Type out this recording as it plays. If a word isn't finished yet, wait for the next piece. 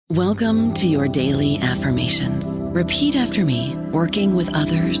Welcome to your daily affirmations. Repeat after me. Working with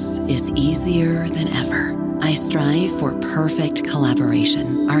others is easier than ever. I strive for perfect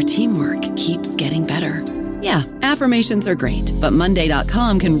collaboration. Our teamwork keeps getting better. Yeah, affirmations are great, but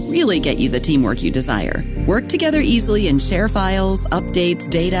Monday.com can really get you the teamwork you desire. Work together easily and share files, updates,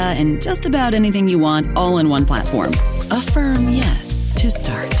 data, and just about anything you want all in one platform. Affirm yes to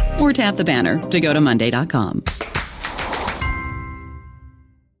start, or tap the banner to go to Monday.com.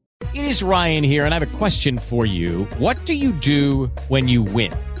 It is Ryan here, and I have a question for you. What do you do when you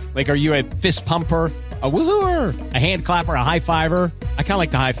win? Like, are you a fist pumper, a woohooer, a hand clapper, a high fiver? I kind of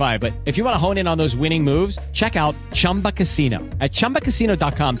like the high five, but if you want to hone in on those winning moves, check out Chumba Casino. At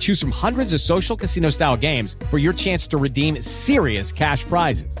ChumbaCasino.com, choose from hundreds of social casino-style games for your chance to redeem serious cash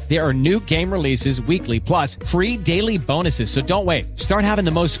prizes. There are new game releases weekly, plus free daily bonuses. So don't wait. Start having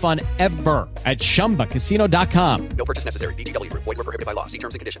the most fun ever at ChumbaCasino.com. No purchase necessary. VGW. Void where prohibited by law. See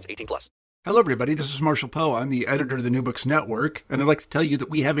terms and conditions. 18+. Hello, everybody. This is Marshall Poe. I'm the editor of the New Books Network, and I'd like to tell you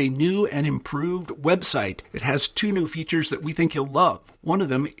that we have a new and improved website. It has two new features that we think you'll love. One of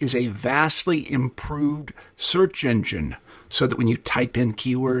them is a vastly improved search engine, so that when you type in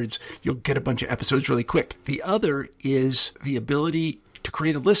keywords, you'll get a bunch of episodes really quick. The other is the ability to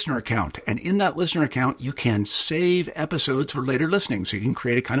create a listener account. And in that listener account, you can save episodes for later listening. So you can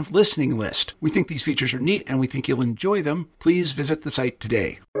create a kind of listening list. We think these features are neat, and we think you'll enjoy them. Please visit the site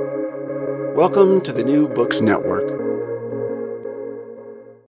today. Welcome to the New Books Network.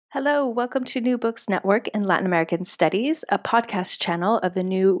 Hello, welcome to New Books Network in Latin American Studies, a podcast channel of the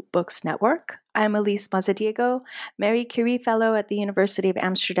New Books Network. I'm Elise Mazadiego, Marie Curie Fellow at the University of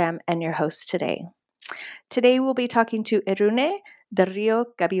Amsterdam, and your host today. Today we'll be talking to Irune del Rio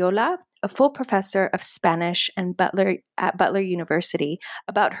Gaviola, a full professor of Spanish at Butler University,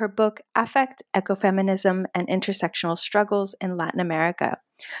 about her book Affect, Ecofeminism, and Intersectional Struggles in Latin America,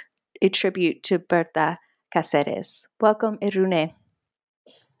 a tribute to Berta Cáceres. Welcome, Irune.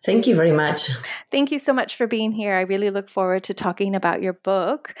 Thank you very much. Thank you so much for being here. I really look forward to talking about your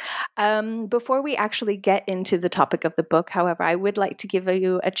book. Before we actually get into the topic of the book, however, I would like to give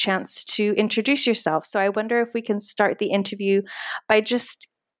you a chance to introduce yourself. So I wonder if we can start the interview by just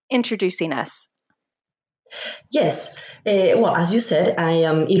introducing us. Yes. Well, as you said, I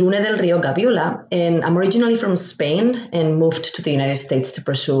am Irune del Rio Gaviola, and I'm originally from Spain and moved to the United States to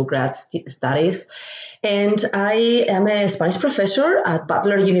pursue grad studies. And I am a Spanish professor at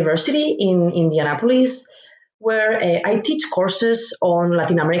Butler University in Indianapolis, where I teach courses on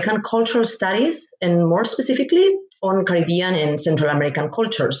Latin American cultural studies, and more specifically on Caribbean and Central American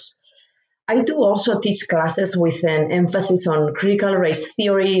cultures. I do also teach classes with an emphasis on critical race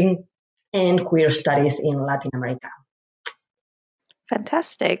theory and queer studies in Latin America.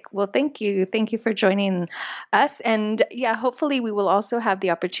 Fantastic. Well, thank you. Thank you for joining us. And yeah, hopefully we will also have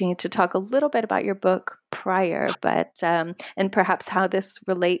the opportunity to talk a little bit about your book prior, but and perhaps how this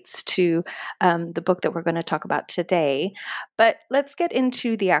relates to the book that we're going to talk about today. But let's get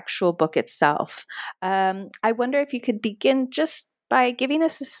into the actual book itself. I wonder if you could begin just by giving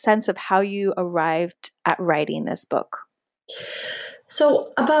us a sense of how you arrived at writing this book. So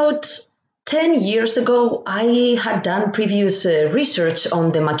about 10 years ago, I had done previous research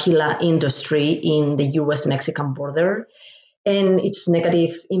on the maquila industry in the US-Mexican border and its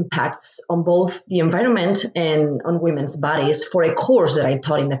negative impacts on both the environment and on women's bodies for a course that I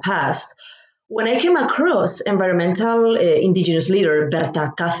taught in the past, when I came across environmental indigenous leader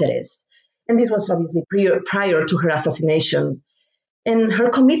Berta Cáceres. And this was obviously prior to her assassination. And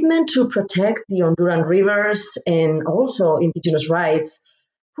her commitment to protect the Honduran rivers and also indigenous rights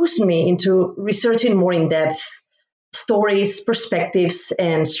pushed me into researching more in depth stories, perspectives,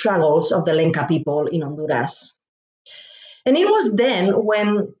 and struggles of the Lenca people in Honduras. And it was then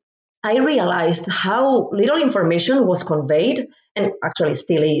when I realized how little information was conveyed, and actually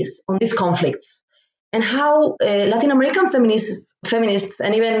still is, on these conflicts, and how Latin American feminists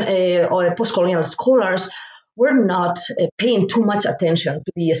and even post-colonial scholars were not paying too much attention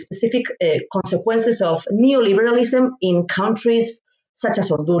to the specific consequences of neoliberalism in countries such as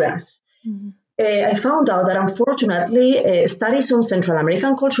Honduras. Mm-hmm. I found out that unfortunately, studies on Central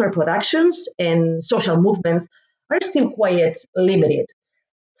American cultural productions and social movements are still quite limited.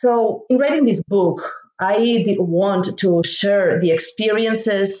 So in writing this book, I did want to share the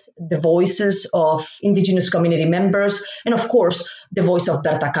experiences, the voices of indigenous community members, and of course, the voice of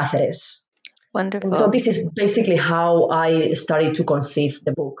Berta Cáceres. Wonderful. And so this is basically how I started to conceive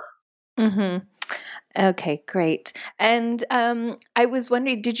the book. Mm-hmm. Okay, great. And I was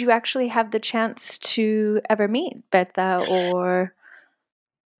wondering, did you actually have the chance to ever meet Berta or?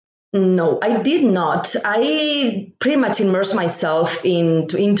 No, I did not. I pretty much immersed myself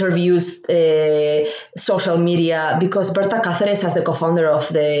into interviews, social media, because Berta Cáceres, as the co-founder of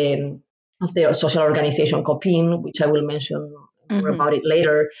the social organization COPIN, which I will mention more about it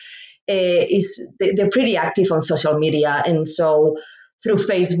later, they're pretty active on social media, and so through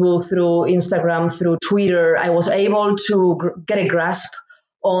Facebook, through Instagram, through Twitter, I was able to get a grasp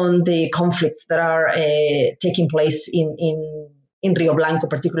on the conflicts that are taking place in Rio Blanco,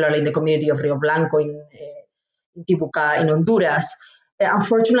 particularly in the community of Rio Blanco in Tibuca, in Honduras.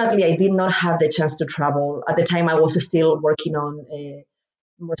 Unfortunately, I did not have the chance to travel. At the time, I was still working on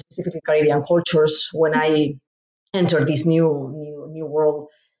more specifically Caribbean cultures when I entered this new world.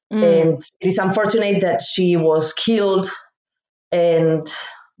 And it is unfortunate that she was killed. And,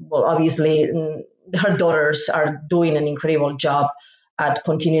 well, obviously, her daughters are doing an incredible job at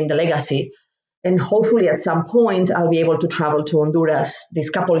continuing the legacy. And hopefully at some point I'll be able to travel to Honduras. These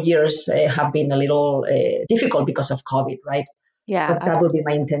couple of years have been a little difficult because of COVID, right? Yeah. But that will be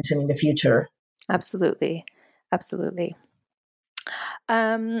my intention in the future. Absolutely.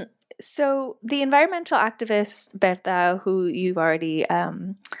 So the environmental activist Berta, who you've already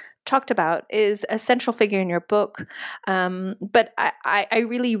talked about, is a central figure in your book. But I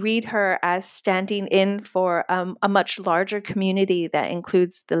really read her as standing in for a much larger community that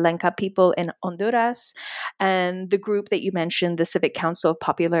includes the Lenca people in Honduras and the group that you mentioned, the Civic Council of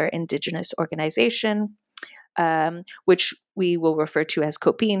Popular Indigenous Organization, which we will refer to as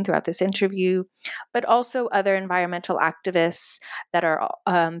COPIN throughout this interview, but also other environmental activists that are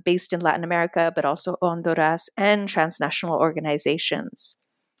based in Latin America, but also Honduras, and transnational organizations.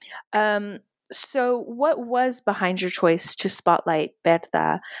 So what was behind your choice to spotlight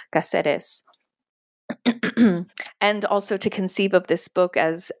Berta Cáceres and also to conceive of this book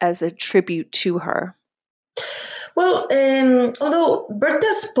as a tribute to her? Well, although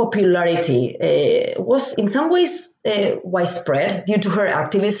Berta's popularity was in some ways widespread due to her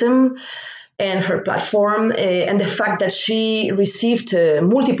activism and her platform, and the fact that she received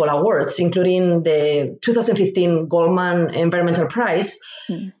multiple awards, including the 2015 Goldman Environmental Prize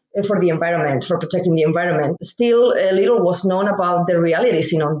for the environment, for protecting the environment, still little was known about the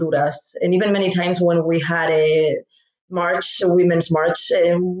realities in Honduras. And even many times when we had a women's march,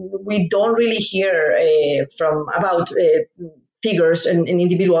 we don't really hear about figures and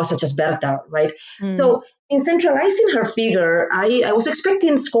individuals such as Berta, right? So in centralizing her figure, I was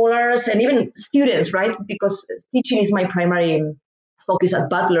expecting scholars and even students, right? Because teaching is my primary focus at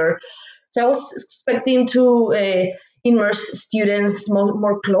Butler. So I was expecting to immerse students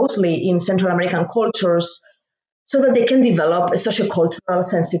more closely in Central American cultures, so that they can develop a sociocultural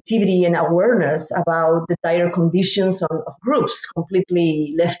sensitivity and awareness about the dire conditions of groups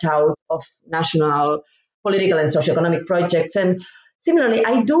completely left out of national political and socioeconomic projects. And similarly,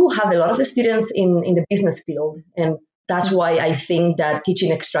 I do have a lot of students in the business field, and that's why I think that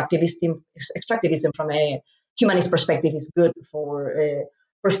teaching extractivism from a humanist perspective is good for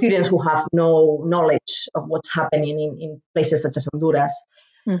students who have no knowledge of what's happening in places such as Honduras.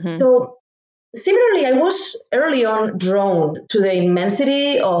 So similarly, I was early on drawn to the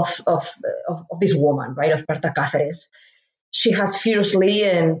immensity of this woman, right, of Berta Cáceres. She has fiercely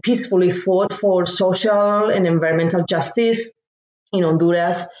and peacefully fought for social and environmental justice in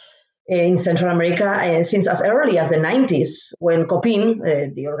Honduras, in Central America, since as early as the 90s, when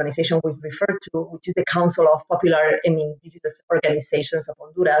COPIN, the organization we've referred to, which is the Council of Popular and Indigenous Organizations of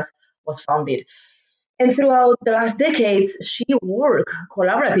Honduras, was founded. And throughout the last decades, she worked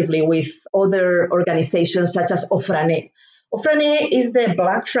collaboratively with other organizations such as OFRANE. OFRANE is the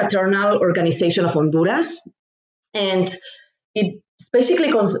Black Fraternal Organization of Honduras, and it's basically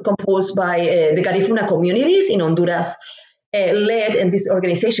composed by the Garifuna communities in Honduras, and this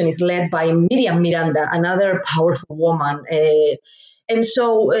organization is led by Miriam Miranda, another powerful woman. And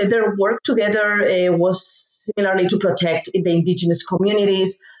so their work together was similarly to protect the indigenous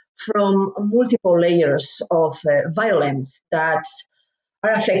communities from multiple layers of violence that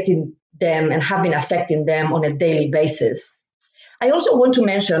are affecting them and have been affecting them on a daily basis. I also want to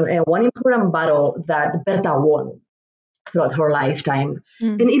mention one important battle that Berta won throughout her lifetime,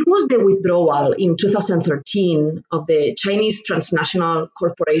 and it was the withdrawal in 2013 of the Chinese transnational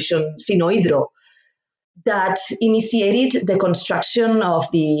corporation Sinohydro that initiated the construction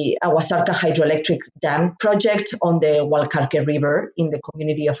of the Aguasarca hydroelectric dam project on the Hualcarque River in the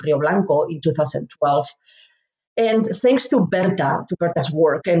community of Rio Blanco in 2012. And thanks to Berta's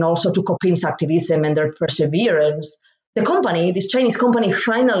work, and also to COPIN's activism and their perseverance, the company, this Chinese company,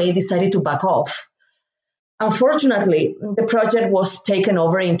 finally decided to back off. Unfortunately, the project was taken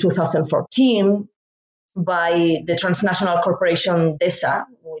over in 2014 by the transnational corporation DESA,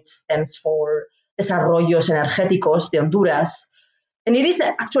 which stands for Desarrollos Energéticos de Honduras. And it is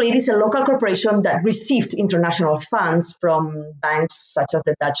a local corporation that received international funds from banks such as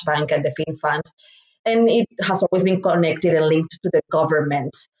the Dutch Bank and the FinFund. And it has always been connected and linked to the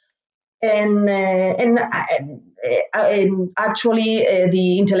government. And actually,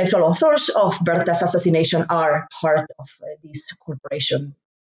 the intellectual authors of Berta's assassination are part of this corporation.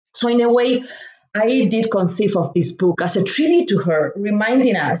 So in a way, I did conceive of this book as a tribute to her,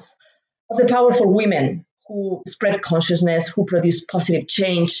 reminding us of the powerful women who spread consciousness, who produce positive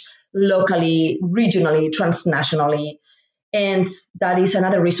change locally, regionally, transnationally. And that is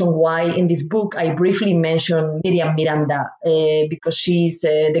another reason why in this book I briefly mention Miriam Miranda, because she's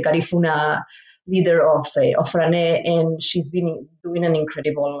the Garifuna leader of FRANE, and she's been doing an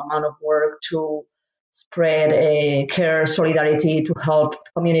incredible amount of work to spread care, solidarity, to help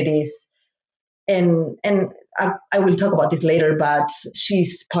communities. And I will talk about this later, but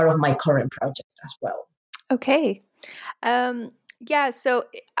she's part of my current project as well. Okay. So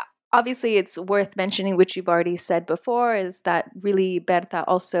obviously it's worth mentioning, which you've already said before, is that really Berta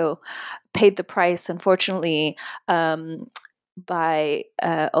also paid the price, unfortunately, by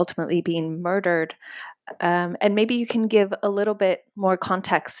ultimately being murdered. And maybe you can give a little bit more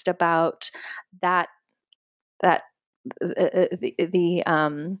context about the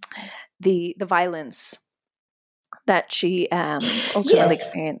violence that she ultimately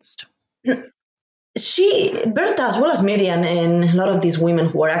experienced. Berta, as well as Miriam and a lot of these women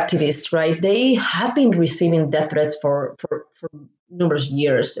who are activists, right, they have been receiving death threats for numerous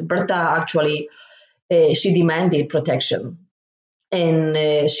years. Berta actually, she demanded protection, and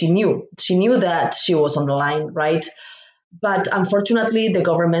she knew that she was on the line, right? But unfortunately, the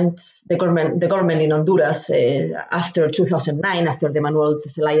government in Honduras, after 2009, after the Manuel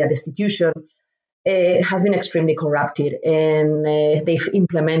Zelaya destitution, has been extremely corrupted, and they've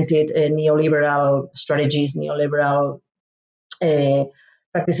implemented neoliberal strategies, neoliberal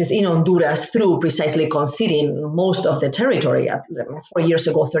practices in Honduras through precisely conceding most of the territory. 4 years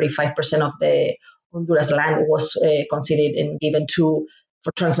ago, 35% of the Honduras land was conceded and given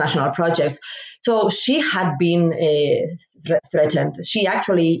for transnational projects. So she had been threatened. She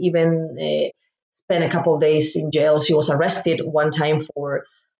actually even spent a couple of days in jail. She was arrested one time for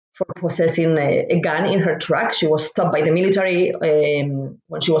possessing a gun in her truck. She was stopped by the military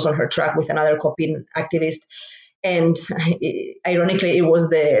when she was on her truck with another COPIN activist. And ironically, it was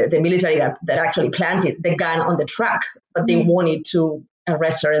the military that actually planted the gun on the truck, but they wanted to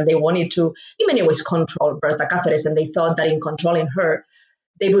arrest her, and they wanted to, in many ways, control Berta Cáceres. And they thought that in controlling her,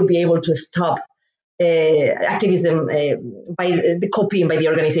 they would be able to stop activism by the COPIN, by the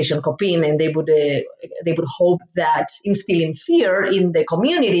organization COPIN, and they would hope that instilling fear in the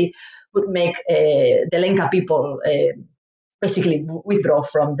community would make the Lenca people basically withdraw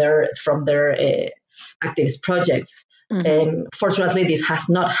from their activist projects. Mm-hmm. And fortunately, this has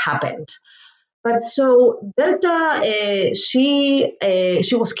not happened. But so Berta, she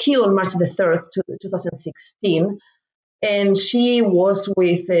was killed on March the 3rd, 2016. And she was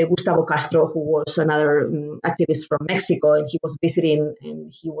with Gustavo Castro, who was another activist from Mexico, and he was visiting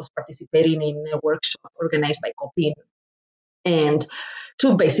and he was participating in a workshop organized by COPIN, and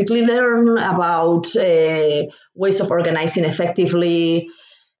to basically learn about ways of organizing effectively.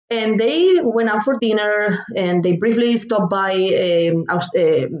 And they went out for dinner, and they briefly stopped by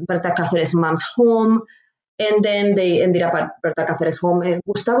Berta Cáceres' mom's home. And then they ended up at Berta Cáceres' home. And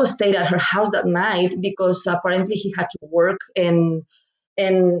Gustavo stayed at her house that night because apparently he had to work and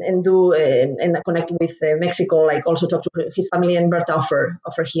connect with Mexico, like also talk to his family. And Berta offered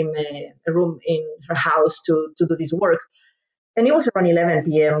him a room in her house to do this work. And it was around 11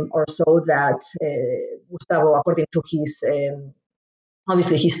 p.m. or so that Gustavo, according to his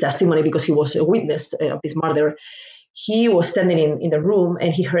obviously his testimony, because he was a witness of this murder, he was standing in the room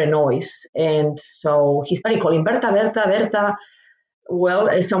and he heard a noise. And so he started calling, Berta, Berta, Berta.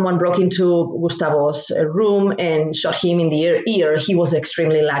 Well, someone broke into Gustavo's room and shot him in the ear. He was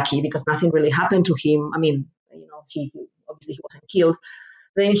extremely lucky because nothing really happened to him. I mean, he obviously he wasn't killed.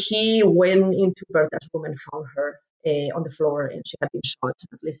 Then he went into Berta's room and found her on the floor, and she had been shot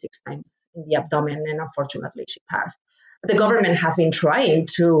at least 6 times in the abdomen, and unfortunately she passed. The government has been trying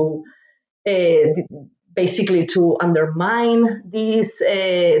to basically to undermine this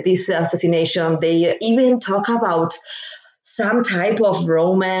assassination. They even talk about some type of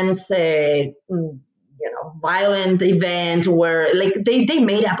romance, violent event where like they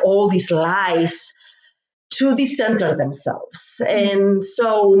made up all these lies to decenter themselves. And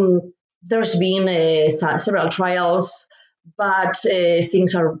so there's been several trials, but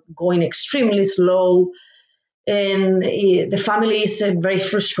things are going extremely slow. And the family is very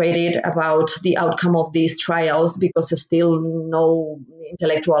frustrated about the outcome of these trials because still no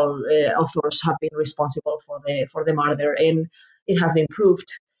intellectual authors have been responsible for the murder, and it has been proved.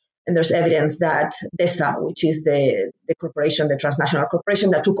 And there's evidence that DESA, which is the corporation, the transnational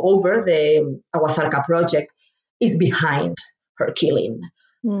corporation that took over the Aguazarca project, is behind her killing.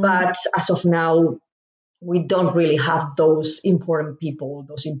 But as of now, we don't really have those important people,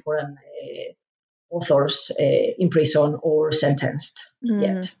 those important authors in prison or sentenced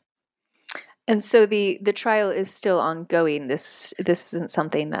yet. And so the trial is still ongoing. This isn't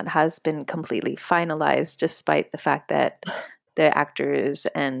something that has been completely finalized, despite the fact that the actors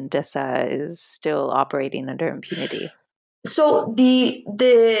and DESA is still operating under impunity. So the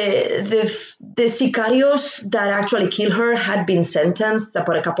sicarios that actually killed her had been sentenced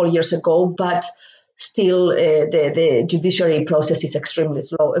about a couple of years ago, but still the judiciary process is extremely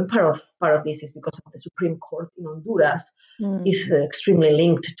slow. And part of this is because of the Supreme Court in Honduras is extremely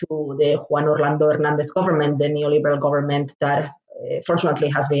linked to the Juan Orlando Hernandez government, the neoliberal government that fortunately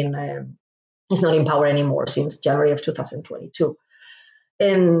has been is not in power anymore since January of 2022.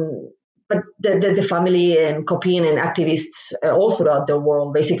 But the family and COPIN and activists all throughout the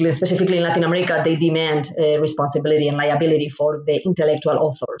world, basically, specifically in Latin America, they demand responsibility and liability for the intellectual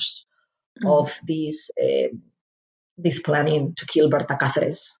authors of this planning to kill Berta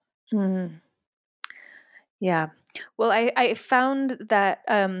Cáceres. Yeah. Well, I found that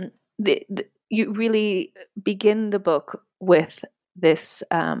you really begin the book with this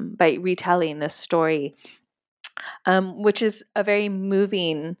by retelling this story, which is a very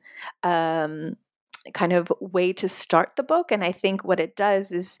moving kind of way to start the book. And I think what it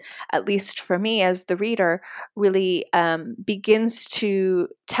does is, at least for me as the reader, really begins to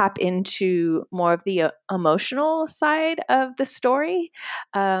tap into more of the emotional side of the story,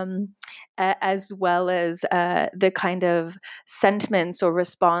 as well as the kind of sentiments or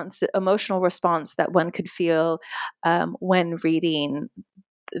emotional response that one could feel when reading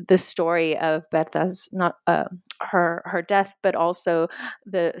the story of Berta's her death, but also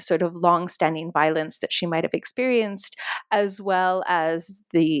the sort of long-standing violence that she might have experienced, as well as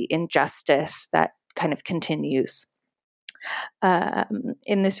the injustice that kind of continues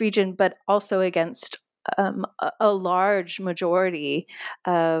in this region, but also against a large majority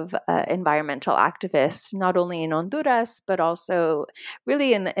of environmental activists, not only in Honduras, but also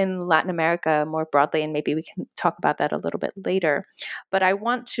really in Latin America more broadly, and maybe we can talk about that a little bit later. But I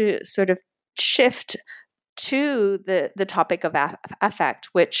want to sort of shift to the topic of affect,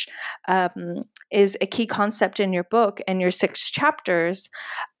 which is a key concept in your book, and your 6 chapters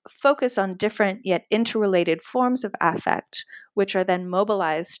focus on different yet interrelated forms of affect, which are then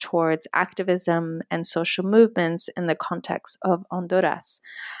mobilized towards activism and social movements in the context of Honduras.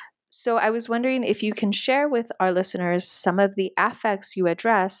 So I was wondering if you can share with our listeners some of the affects you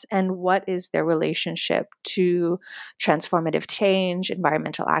address and what is their relationship to transformative change,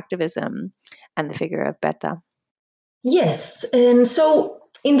 environmental activism, and the figure of Berta. Yes, and so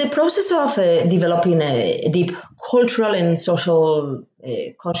in the process of developing a deep cultural and social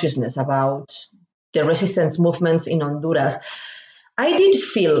consciousness about the resistance movements in Honduras, I did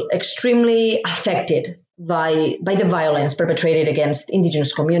feel extremely affected by the violence perpetrated against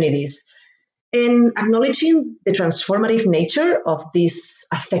indigenous communities. In acknowledging the transformative nature of this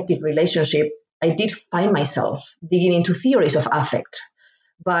affective relationship, I did find myself digging into theories of affect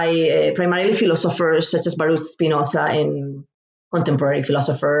by primarily philosophers such as Baruch Spinoza and contemporary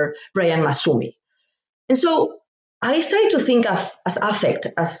philosopher Brian Massumi. And so I started to think of affect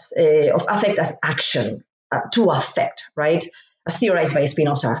as action, to affect, right, as theorized by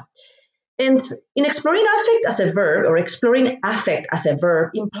Spinoza. And in exploring affect as a verb, or exploring affect as a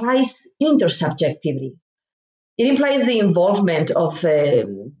verb, implies intersubjectivity. It implies the involvement of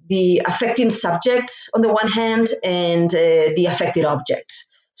the affecting subject on the one hand and the affected object.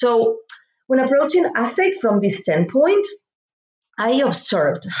 So when approaching affect from this standpoint, I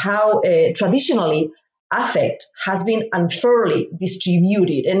observed how traditionally affect has been unfairly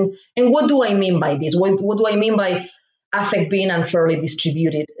distributed. And what do I mean by this? What do I mean by affect being unfairly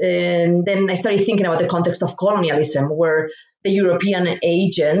distributed? And then I started thinking about the context of colonialism, where the European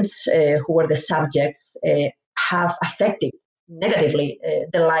agents, who were the subjects, have affected negatively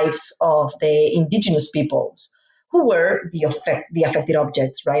the lives of the indigenous peoples, who were the affected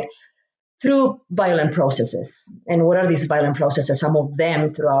objects, right? Through violent processes. And what are these violent processes? Some of them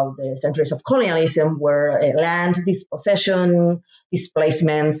throughout the centuries of colonialism were land dispossession,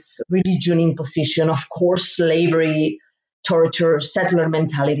 displacements, religion imposition, of course, slavery, torture, settler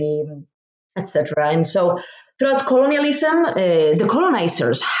mentality, etc. And so throughout colonialism, the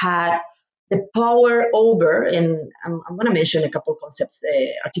colonizers had the power over, and I'm going to mention a couple of concepts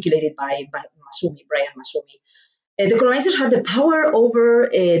articulated by Brian Masumi. The colonizers had the power over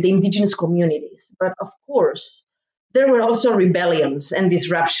the indigenous communities, but of course, there were also rebellions and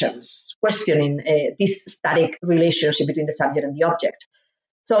disruptions questioning this static relationship between the subject and the object.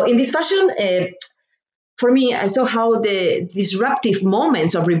 So in this fashion, for me, I saw how the disruptive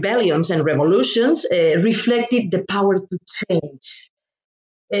moments of rebellions and revolutions reflected the power to change.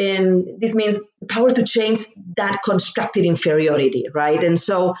 And this means the power to change that constructed inferiority, right? And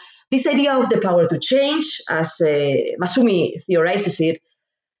so this idea of the power to change, as Masumi theorizes it,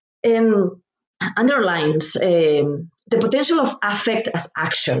 underlines the potential of affect as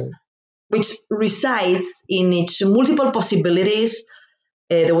action, which resides in its multiple possibilities,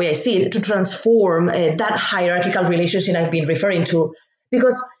 the way I see it, to transform that hierarchical relationship I've been referring to.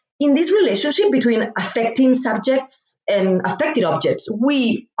 Because in this relationship between affecting subjects and affected objects,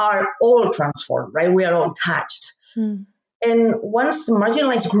 we are all transformed, right? We are all touched. And once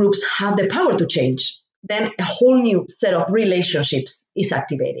marginalized groups have the power to change, then a whole new set of relationships is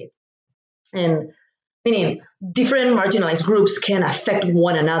activated. And meaning different marginalized groups can affect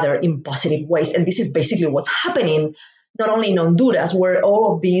one another in positive ways. And this is basically what's happening not only in Honduras, where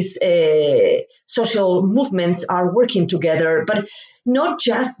all of these social movements are working together, but not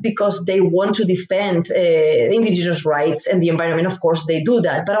just because they want to defend indigenous rights and the environment. Of course, they do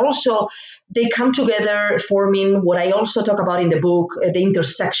that, but also they come together forming what I also talk about in the book, the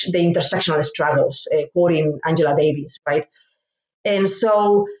intersectional struggles, quoting Angela Davis, right? And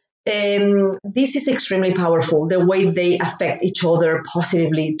so this is extremely powerful, the way they affect each other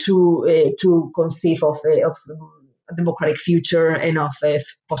positively to conceive of a democratic future and of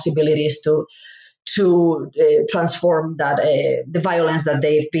possibilities to transform that the violence that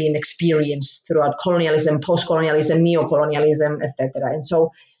they've been experienced throughout colonialism, post-colonialism, neo-colonialism, etc. And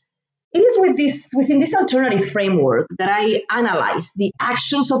so it is within this alternative framework that I analyze the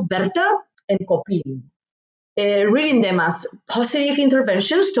actions of Berta and Copin, reading them as positive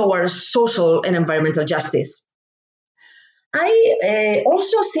interventions towards social and environmental justice. I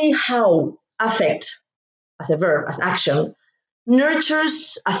also see how affect, as a verb, as action,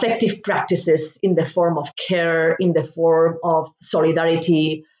 nurtures affective practices in the form of care, in the form of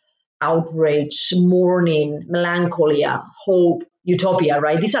solidarity, outrage, mourning, melancholia, hope, utopia,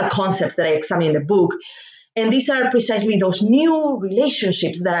 right? These are concepts that I examine in the book. And these are precisely those new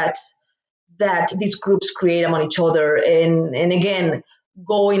relationships that these groups create among each other. And again,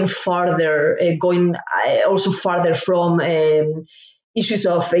 going also farther from issues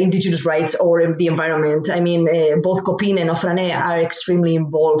of indigenous rights or the environment. I mean, both Copin and Ofrané are extremely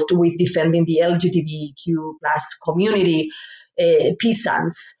involved with defending the LGBTQ plus community,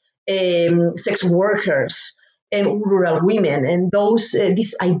 peasants, sex workers, and rural women. And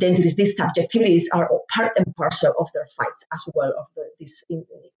these identities, these subjectivities are part and parcel of their fights as well, of these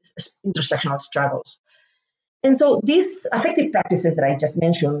intersectional struggles. And so these affective practices that I just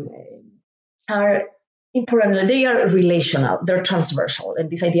mentioned are important. They are relational, they're transversal. And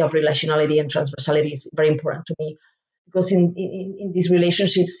this idea of relationality and transversality is very important to me, because in these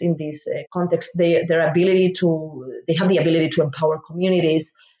relationships, in this context, they have the ability to empower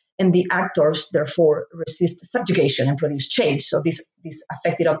communities, and the actors therefore resist subjugation and produce change. So these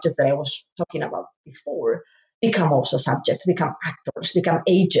affected objects that I was talking about before become also subjects, become actors, become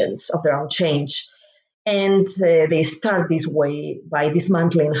agents of their own change. And they start this way by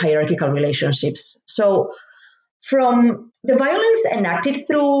dismantling hierarchical relationships. So from the violence enacted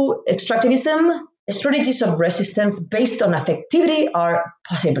through extractivism, strategies of resistance based on affectivity are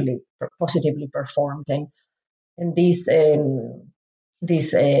positively performed. And this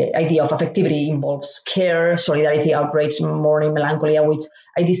idea of affectivity involves care, solidarity, outrage, mourning, melancholia, which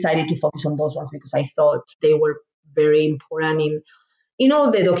I decided to focus on those ones because I thought they were very important in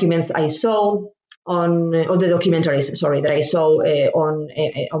all the documents I saw, on all the documentaries, that I saw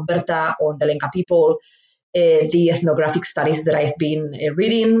on Berta, on the Lenca people, the ethnographic studies that I've been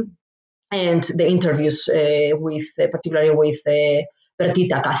reading, and the interviews particularly with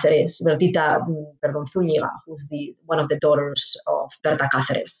Bertita Cáceres, Zúñiga, who's one of the daughters of Berta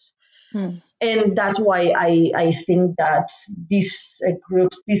Cáceres. And that's why I think that these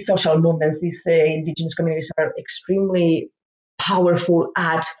groups, these social movements, these indigenous communities are extremely powerful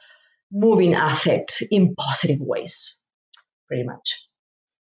at moving affect in positive ways, pretty much.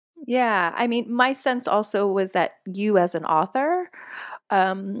 Yeah. I mean, my sense also was that you as an author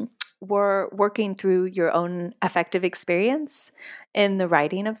were working through your own affective experience in the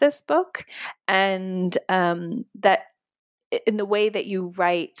writing of this book, and that in the way that you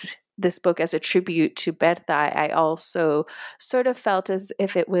write this book as a tribute to Berta, I also sort of felt as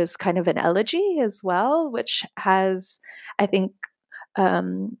if it was kind of an elegy as well, which has, I think,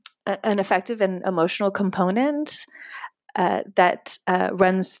 an effective and emotional component that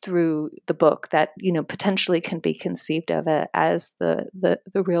runs through the book that, potentially can be conceived of as the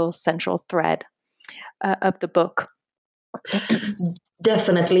real central thread of the book.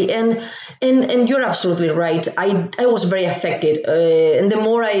 Definitely, and you're absolutely right. I was very affected, and the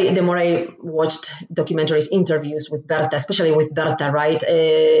more I watched documentaries, interviews with Berta, especially with Berta, right,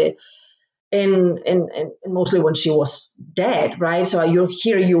 and mostly when she was dead, right. So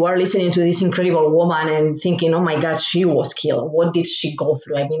you are listening to this incredible woman and thinking, oh my God, she was killed. What did she go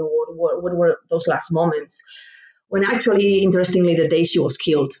through? I mean, what were those last moments? When actually, interestingly, the day she was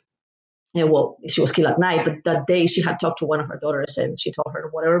killed. She was killed at night, but that day she had talked to one of her daughters and she told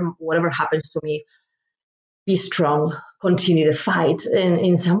her, whatever happens to me, be strong, continue the fight. And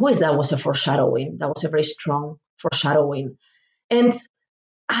in some ways that was a foreshadowing. That was a very strong foreshadowing. And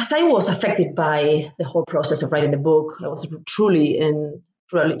as I was affected by the whole process of writing the book, I was truly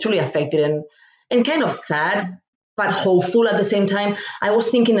affected and kind of sad, but hopeful at the same time. I was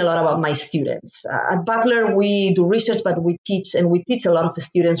thinking a lot about my students. At Butler, we do research, but we teach a lot of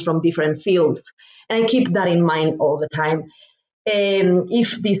students from different fields. And I keep that in mind all the time.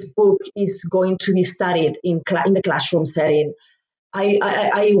 If this book is going to be studied in the classroom setting,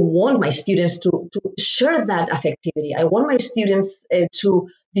 I want my students to share that affectivity. I want my students to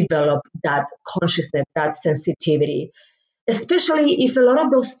develop that consciousness, that sensitivity, especially if a lot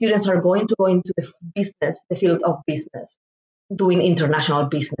of those students are going to go into the field of business, doing international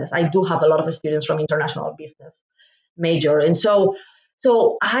business. I do have a lot of students from international business major. And so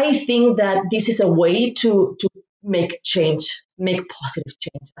I think that this is a way to make change, make positive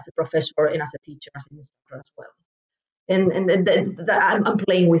change as a professor and as a teacher, as an instructor as well. And I'm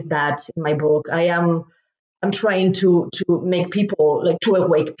playing with that in my book. I'm trying to make people, like, to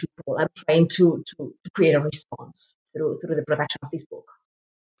awake people. I'm trying to create a response through the production of this book.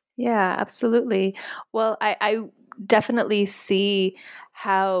 Yeah, absolutely. Well, I definitely see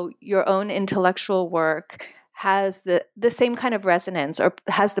how your own intellectual work has the same kind of resonance, or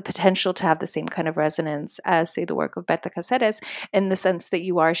has the potential to have the same kind of resonance as, say, the work of Berta Cáceres, in the sense that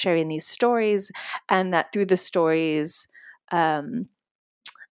you are sharing these stories, and that through the stories, that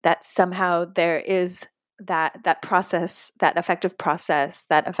somehow there is that process, that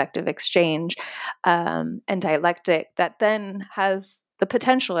effective exchange, and dialectic that then has the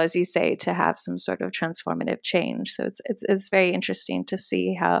potential, as you say, to have some sort of transformative change. So it's very interesting to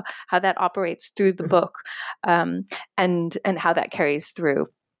see how that operates through the book, and how that carries through.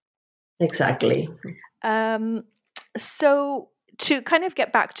 Exactly. So to kind of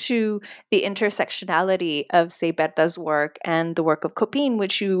get back to the intersectionality of, say, Berta's work and the work of Copin,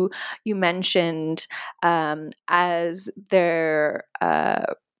 which you mentioned as their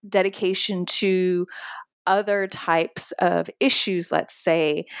dedication to other types of issues, let's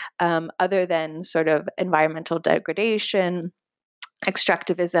say, other than sort of environmental degradation,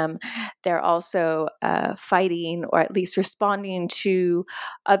 extractivism, they're also fighting, or at least responding to,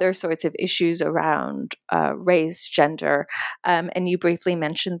 other sorts of issues around race, gender, and you briefly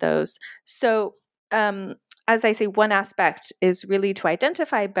mentioned those. So, as I say, one aspect is really to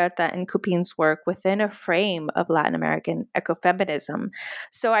identify Berta and Copin's work within a frame of Latin American ecofeminism.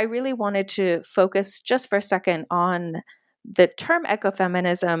 So I really wanted to focus just for a second on the term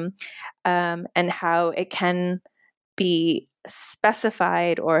ecofeminism, and how it can be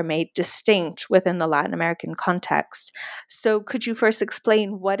specified or made distinct within the Latin American context. So could you first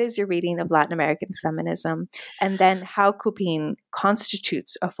explain what is your reading of Latin American feminism, and then how Copin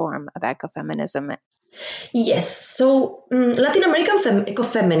constitutes a form of ecofeminism? Yes, so Latin American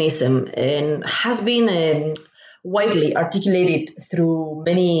ecofeminism has been widely articulated through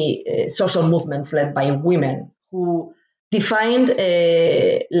many social movements led by women who defined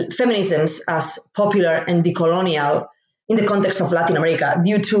feminisms as popular and decolonial in the context of Latin America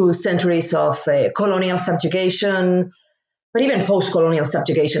due to centuries of colonial subjugation, but even post-colonial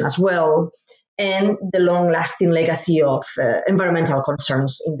subjugation as well, and the long-lasting legacy of environmental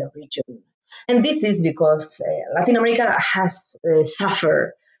concerns in the region. And this is because Latin America has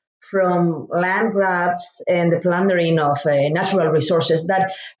suffered from land grabs and the plundering of natural resources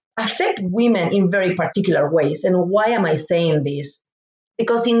that affect women in very particular ways. And why am I saying this?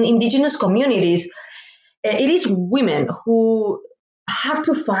 Because in indigenous communities, it is women who have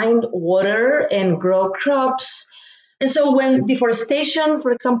to find water and grow crops. And so when deforestation,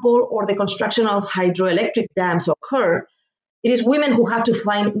 for example, or the construction of hydroelectric dams occur, it is women who have to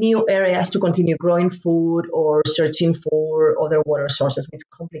find new areas to continue growing food or searching for other water sources, which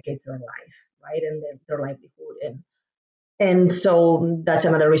complicates their life, right, and their livelihood. And so that's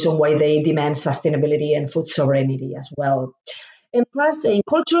another reason why they demand sustainability and food sovereignty as well. And plus, in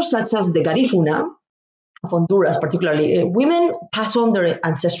cultures such as the Garifuna of Honduras, particularly, women pass on their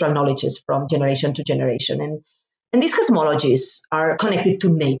ancestral knowledges from generation to generation. And these cosmologies are connected to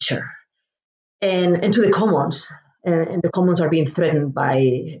nature and to the commons. And the commons are being threatened by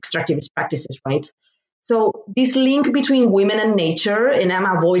extractivist practices, right? So this link between women and nature, and I'm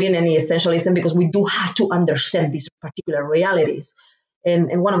avoiding any essentialism because we do have to understand these particular realities.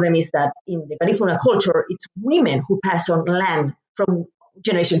 And one of them is that in the Garifuna culture, it's women who pass on land from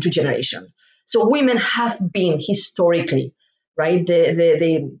generation to generation. So women have been historically, right,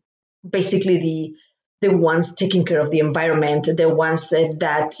 basically the ones taking care of the environment, the ones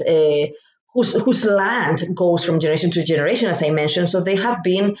that whose land goes from generation to generation, as I mentioned. So they have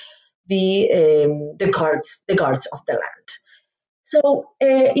been the guards of the land. So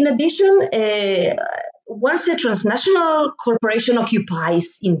in addition, once a transnational corporation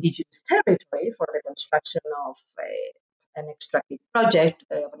occupies indigenous territory for the construction of an extractive project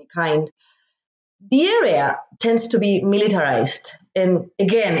of any kind, the area tends to be militarized. And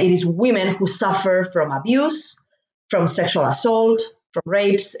again, it is women who suffer from abuse, from sexual assault, from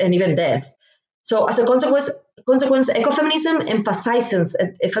rapes, and even death. So as a consequence, ecofeminism emphasizes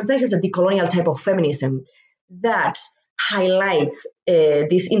a decolonial type of feminism that highlights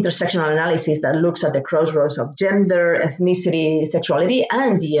this intersectional analysis that looks at the crossroads of gender, ethnicity, sexuality,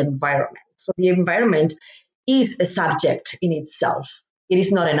 and the environment. So the environment is a subject in itself. It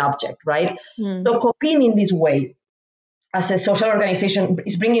is not an object, right? So COPIN in this way, as a social organization,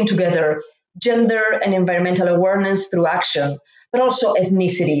 is bringing together gender and environmental awareness through action, but also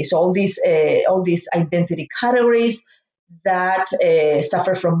ethnicity. So all these identity categories that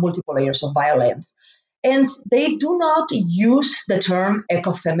suffer from multiple layers of violence. And they do not use the term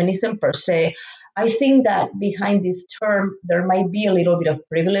ecofeminism per se. I think that behind this term, there might be a little bit of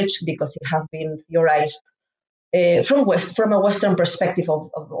privilege because it has been theorized from a Western perspective,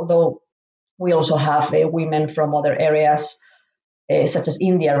 although we also have women from other areas, such as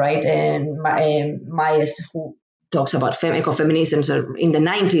India, right? And Mayes, who talks about ecofeminism in the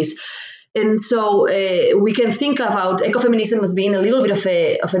 90s. And so we can think about ecofeminism as being a little bit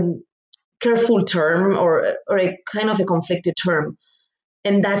of a careful term or a kind of a conflicted term.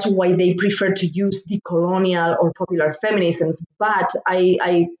 And that's why they prefer to use decolonial or popular feminisms. But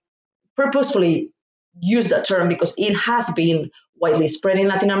I purposefully use that term because it has been widely spread in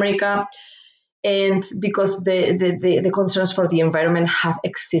Latin America, and because the concerns for the environment have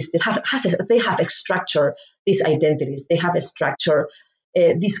existed, they have structured these identities, they have structured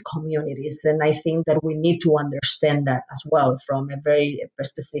these communities, and I think that we need to understand that as well from a very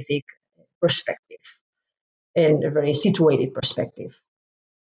specific perspective and a very situated perspective.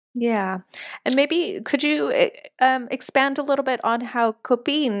 Yeah. And maybe could you expand a little bit on how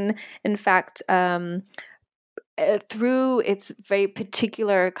COPIN, in fact, through its very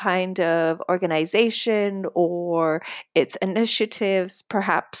particular kind of organization or its initiatives,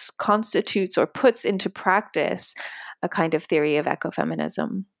 perhaps constitutes or puts into practice a kind of theory of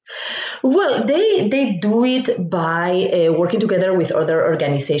ecofeminism? Well, they do it by working together with other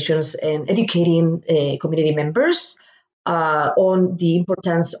organizations and educating community members on the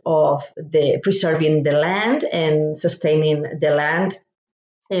importance of preserving the land and sustaining the land.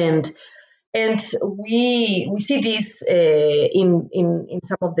 And we see this in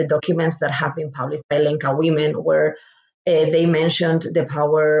some of the documents that have been published by Lenca Women, where they mentioned the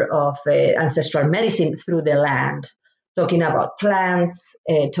power of ancestral medicine through the land, talking about plants,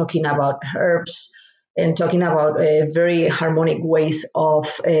 talking about herbs, and talking about very harmonic ways of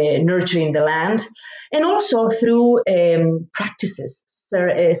nurturing the land, and also through practices,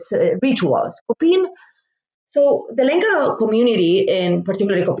 rituals. COPIN. So the Lenca community, and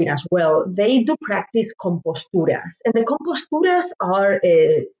particularly COPIN as well, they do practice composturas. And the composturas are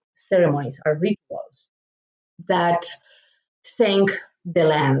ceremonies, are rituals that thank the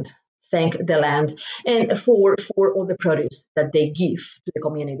land, and for all the produce that they give to the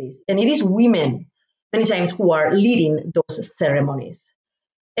communities. And it is women, many times, who are leading those ceremonies.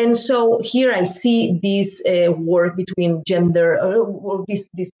 And so here I see this work between gender, this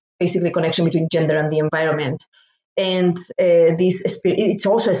basically connection between gender and the environment. And it's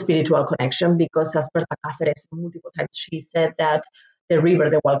also a spiritual connection because, as Berta Cáceres multiple times, she said that the river,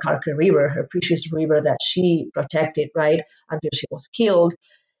 the Hualcarque River, her precious river that she protected, right, until she was killed,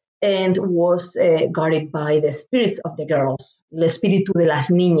 and was guarded by the spirits of the girls. El espíritu de las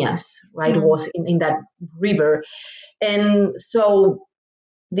niñas, right, was in that river. And so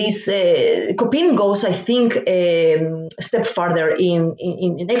this Copin goes, I think, a step further in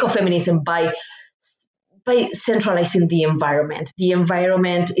ecofeminism by centralizing the environment. The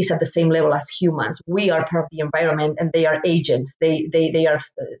environment is at the same level as humans. We are part of the environment, and they are agents. They are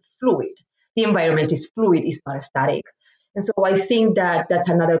fluid. The environment is fluid, it's not static. And so I think that that's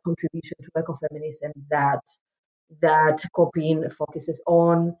another contribution to ecofeminism that Copin focuses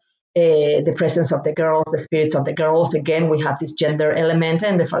on. The presence of the girls, the spirits of the girls. Again, we have this gender element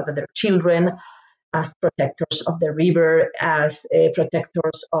and the fact that they're children as protectors of the river, as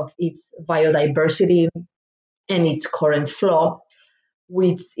protectors of its biodiversity and its current flow,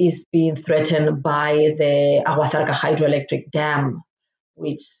 which is being threatened by the Aguazarca hydroelectric dam,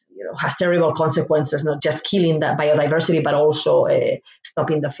 which has terrible consequences, not just killing that biodiversity, but also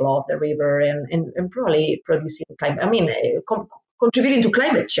stopping the flow of the river and probably producing contributing to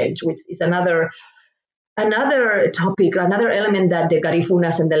climate change, which is another topic, another element that the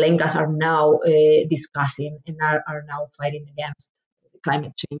Garifunas and the Lencas are now discussing and are now fighting against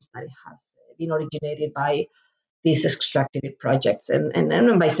climate change that has been originated by these extractive projects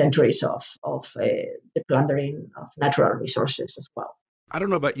and by centuries of the plundering of natural resources as well. I don't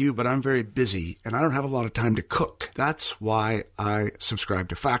know about you, but I'm very busy and I don't have a lot of time to cook. That's why I subscribe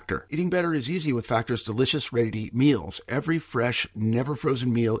to Factor. Eating better is easy with Factor's delicious, ready-to-eat meals. Every fresh, never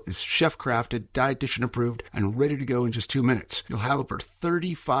frozen meal is chef-crafted, dietitian approved, and ready to go in just 2 minutes. You'll have over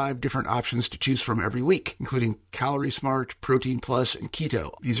 35 different options to choose from every week, including Calorie Smart, Protein Plus, and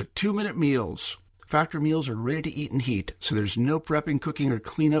Keto. These are 2-minute meals. Factor meals are ready to eat and heat, so there's no prepping, cooking, or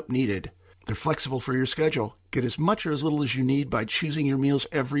cleanup needed. They're flexible for your schedule. Get as much or as little as you need by choosing your meals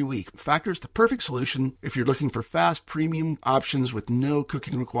every week. Factor's the perfect solution if you're looking for fast, premium options with no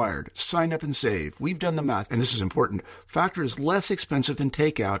cooking required. Sign up and save. We've done the math, and this is important. Factor is less expensive than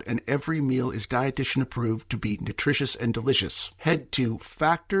takeout, and every meal is dietitian approved to be nutritious and delicious. Head to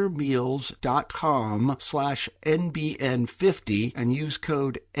factormeals.com/NBN50 and use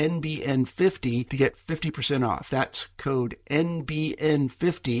code NBN50 to get 50% off. That's code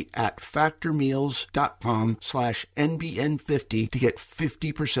NBN50 at factormeals.com/NBN50 to get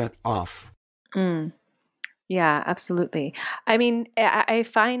 50% off. Yeah, absolutely. I mean, I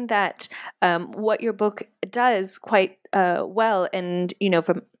find that what your book does quite well, and,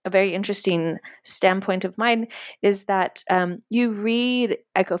 from a very interesting standpoint of mine, is that you read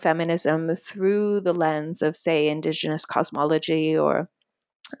ecofeminism through the lens of, say, indigenous cosmology or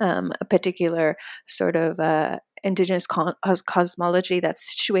a particular sort of indigenous cosmology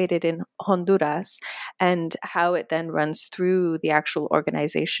that's situated in Honduras, and how it then runs through the actual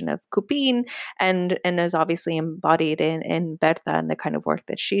organization of Copin and is obviously embodied in Berta and the kind of work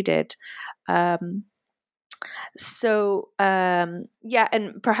that she did.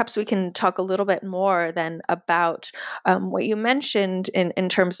 And perhaps we can talk a little bit more then about what you mentioned in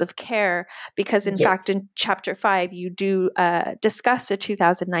terms of care, because in fact, in chapter 5, you do discuss a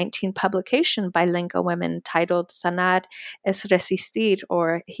 2019 publication by Lenca women titled Sanar es Resistir,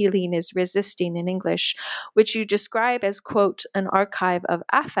 or Healing is Resisting in English, which you describe as, quote, an archive of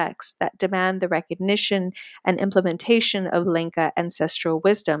affects that demand the recognition and implementation of Lenca ancestral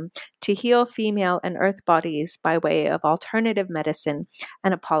wisdom to heal female and earth bodies by way of alternative medicine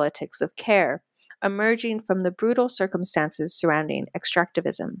and a politics of care, emerging from the brutal circumstances surrounding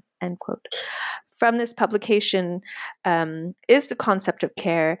extractivism, end quote. From this publication is the concept of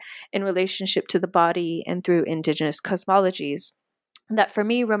care in relationship to the body and through indigenous cosmologies that for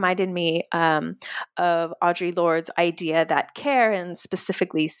me reminded me of Audre Lorde's idea that care, and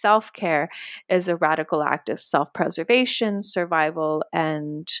specifically self-care, is a radical act of self-preservation, survival,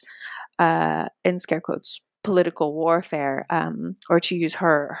 and in scare quotes, political warfare, or to use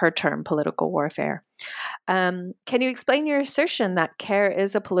her term, political warfare. Can you explain your assertion that care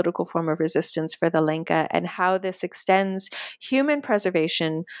is a political form of resistance for the Lenca, and how this extends human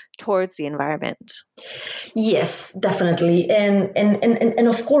preservation towards the environment? Yes, definitely. And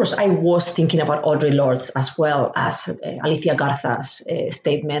of course, I was thinking about Audre Lorde's as well as Alicia Garza's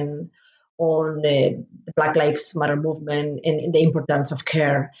statement on the Black Lives Matter movement and the importance of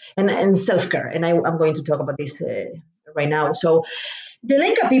care and self-care. And I'm going to talk about this right now. So the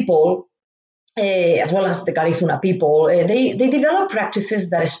Lenca people, as well as the Garifuna people, they develop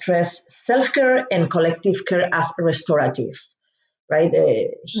practices that stress self-care and collective care as restorative, right?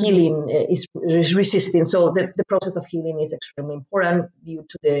 Healing is resisting. So the process of healing is extremely important due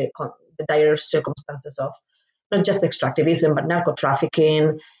to the dire circumstances of not just extractivism, but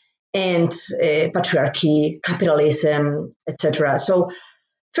narco-trafficking and patriarchy, capitalism, etc. So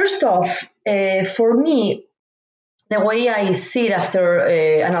First off, for me, the way I see it after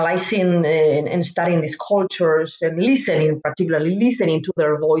analyzing and studying these cultures and particularly listening to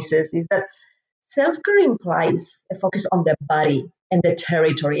their voices, is that self-care implies a focus on the body and the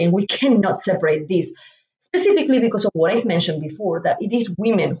territory, and we cannot separate this, specifically because of what I've mentioned before, that it is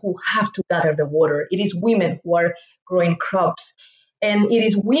women who have to gather the water. It is women who are growing crops. And it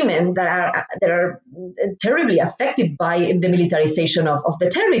is women that are terribly affected by the militarization of the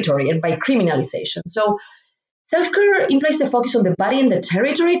territory and by criminalization. So self-care implies a focus on the body and the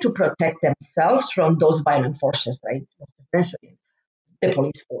territory to protect themselves from those violent forces that I was just mentioning, the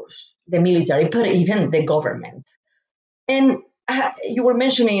police force, the military, but even the government. And you were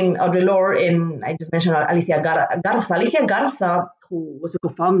mentioning Audre Lorde, and I just mentioned Alicia Garza. Alicia Garza, who was a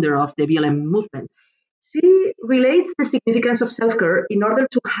co-founder of the BLM movement, she relates the significance of self-care in order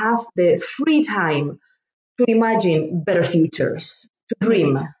to have the free time to imagine better futures, to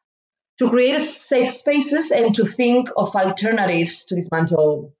dream, to create safe spaces, and to think of alternatives to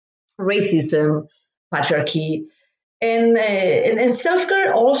dismantle racism, patriarchy. And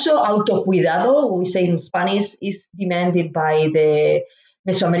self-care, also autocuidado, we say in Spanish, is demanded by the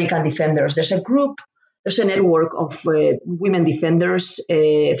Mesoamerican defenders. There's a network of women defenders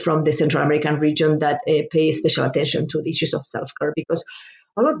from the Central American region that pay special attention to the issues of self-care, because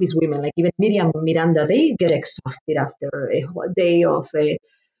all of these women, like even Miriam Miranda, they get exhausted after a day of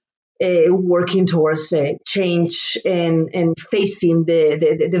working towards change and facing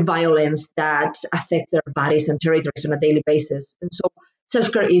the violence that affects their bodies and territories on a daily basis. And so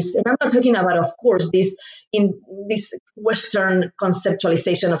self-care is, and I'm not talking about, of course, this Western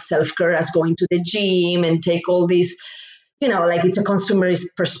conceptualization of self-care as going to the gym and take all these, like it's a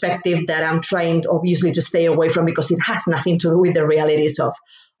consumerist perspective that I'm trying obviously to stay away from, because it has nothing to do with the realities of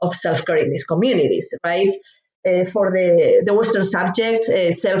self-care in these communities, right? For the Western subject,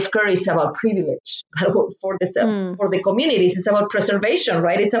 self-care is about privilege. For the communities, it's about preservation,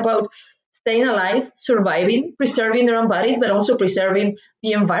 right? It's about staying alive, surviving, preserving their own bodies, but also preserving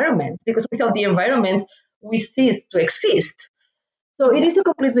the environment, because without the environment, we cease to exist. So it is a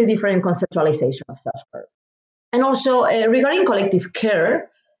completely different conceptualization of self-care. And also regarding collective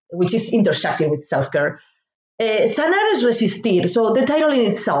care, which is intersecting with self-care, Sanar es resistir. So the title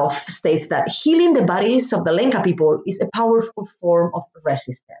in itself states that healing the bodies of the Lenca people is a powerful form of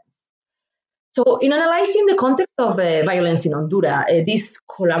resistance. So in analyzing the context of violence in Honduras, this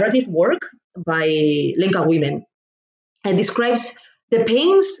collaborative work by Lenca women describes the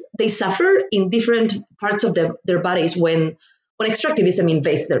pains they suffer in different parts of their bodies when extractivism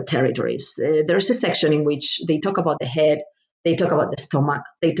invades their territories. There's a section in which they talk about the head, they talk about the stomach,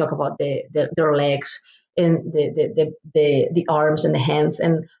 they talk about their legs, and the arms and the hands,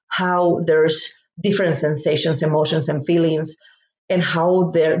 and how there's different sensations, emotions, and feelings, and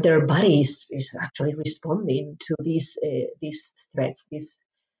how their bodies is actually responding to these threats, these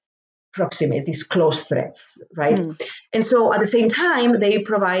proximate, these close threats, right? And so at the same time, they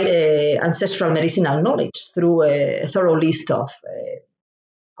provide ancestral medicinal knowledge through a thorough list of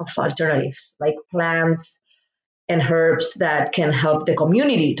alternatives, like plants and herbs that can help the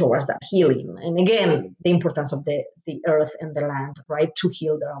community towards that healing. And again, the importance of the earth and the land, right, to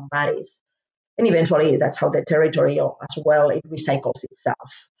heal their own bodies. And eventually, that's how the territory as well, it recycles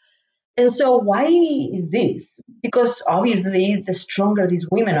itself. And so why is this? Because obviously, the stronger these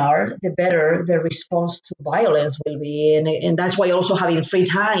women are, the better the response to violence will be. And that's why also having free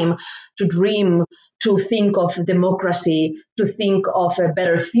time to dream, to think of democracy, to think of a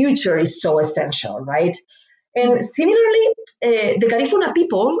better future is so essential, right? And similarly, the Garifuna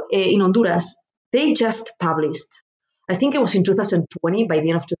people in Honduras, they just published, I think it was in 2020, by the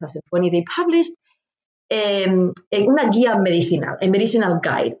end of 2020, they published una guía medicinal, a medicinal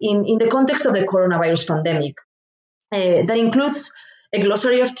guide in the context of the coronavirus pandemic that includes a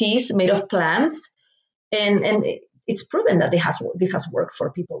glossary of teas made of plants, and it's proven that this has worked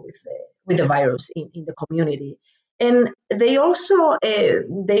for people with the virus in the community. And they also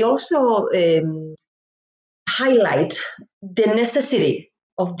highlight the necessity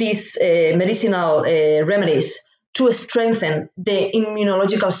of these medicinal remedies to strengthen the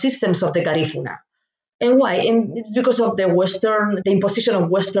immunological systems of the Garifuna. And why? And it's because of the imposition of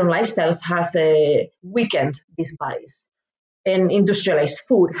Western lifestyles has weakened these bodies. And industrialized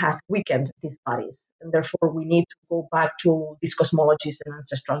food has weakened these bodies. And therefore, we need to go back to these cosmologies and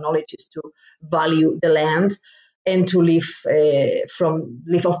ancestral knowledges to value the land and to live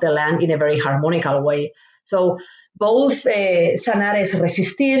off the land in a very harmonical way. So both Sanar es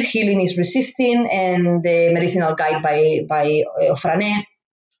resistir, healing is resisting, and the medicinal guide by Ofrané,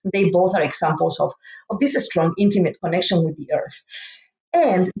 they both are examples of this strong, intimate connection with the earth.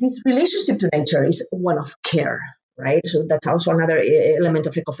 And this relationship to nature is one of care, right? So that's also another element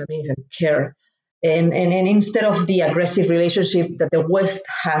of ecofeminism, care. And instead of the aggressive relationship that the West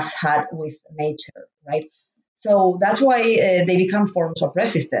has had with nature, right? So that's why they become forms of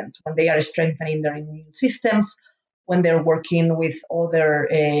resistance when they are strengthening their immune systems, when they're working with other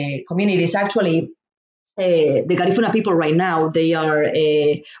communities. Actually, the Garifuna people right now, they are,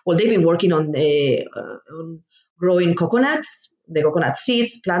 they've been working on growing coconuts, the coconut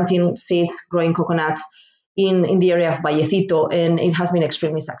seeds, planting seeds, growing coconuts in the area of Vallecito, and it has been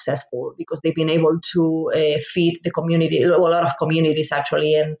extremely successful because they've been able to feed the community, a lot of communities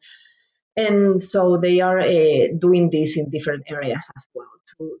actually, and so they are doing this in different areas as well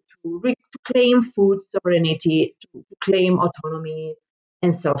to claim food sovereignty, to claim autonomy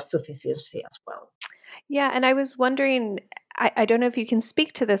and self-sufficiency as well. Yeah, and I was wondering, I don't know if you can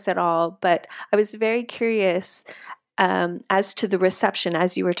speak to this at all, but I was very curious as to the reception.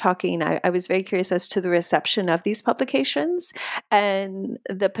 As you were talking, I was very curious as to the reception of these publications and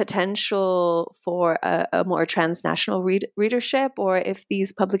the potential for a more transnational readership, or if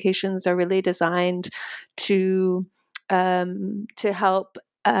these publications are really designed to help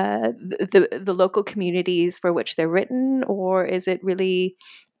the local communities for which they're written, or is it really?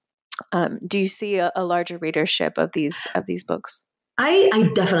 Do you see a larger readership of these books? I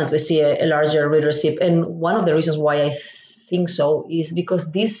definitely see a larger readership, and one of the reasons why I think so is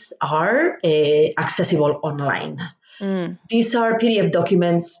because these are accessible online. These are PDF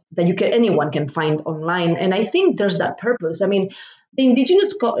documents that anyone can find online, and I think there's that purpose. I mean, the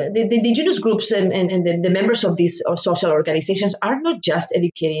indigenous groups and the members of these social organizations are not just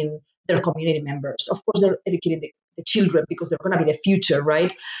educating their community members. Of course, they're educating the children because they're going to be the future,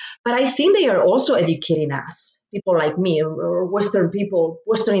 right? But I think they are also educating us, people like me, or Western people,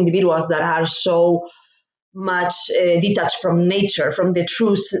 Western individuals that are so much detached from nature, from the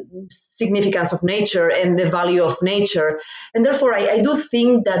true significance of nature and the value of nature. And therefore, I do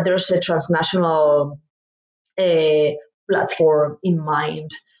think that there's a transnational platform in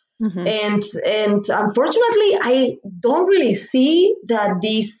mind. Mm-hmm. And unfortunately, I don't really see that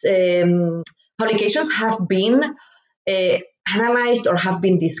these publications have been analyzed or have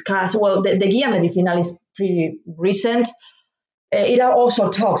been discussed. Well, the Guía Medicinal is pretty recent. It also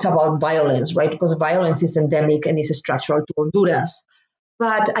talks about violence, right? Because violence is endemic and is structural to Honduras.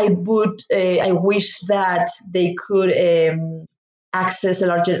 But I wish that they could access a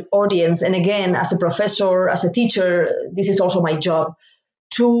larger audience. And again, as a professor, as a teacher, this is also my job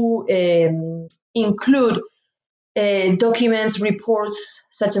to include documents, reports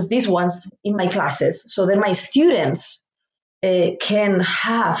such as these ones in my classes, so that my students can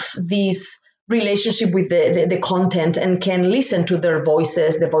have this relationship with the content and can listen to their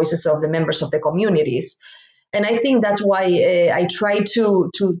voices, the voices of the members of the communities. And I think that's why I try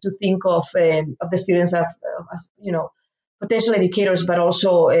to think of the students as potential educators, but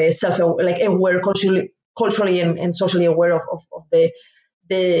also aware, culturally and socially aware of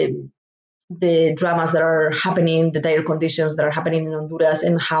the dramas that are happening, the dire conditions that are happening in Honduras,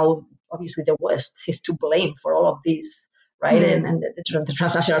 and how obviously the West is to blame for all of this, right? Mm-hmm. And the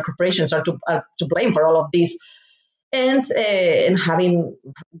transnational corporations are to blame for all of this. And having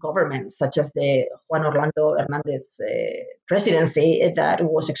governments such as the Juan Orlando Hernandez presidency that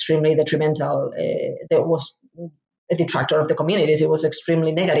was extremely detrimental, that was a detractor of the communities. It was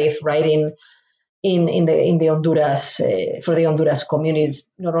extremely negative, right, in the Honduras, for the Honduras communities,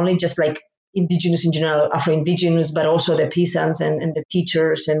 not only just like indigenous in general, Afro-Indigenous, but also the peasants and the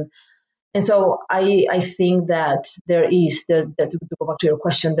teachers. And so I think that to go back to your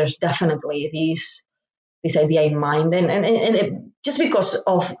question, there's definitely this idea in mind, and just because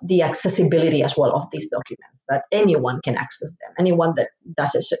of the accessibility as well of these documents, that anyone can access them. Anyone that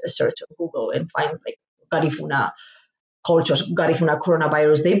does a search on Google and finds like Garifuna cultures, Garifuna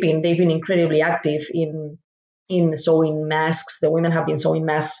coronavirus, they've been incredibly active in sewing masks. The women have been sewing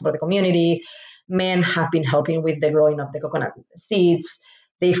masks for the community. Men have been helping with the growing of the coconut seeds.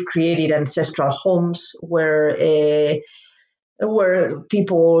 They've created ancestral homes where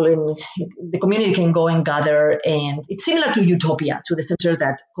people in the community can go and gather. And it's similar to Utopia, to the center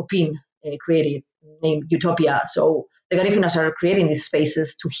that Copin created, named Utopia. So the Garifunas are creating these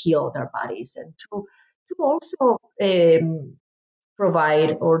spaces to heal their bodies and to also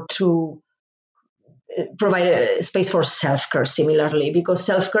provide a space for self-care similarly, because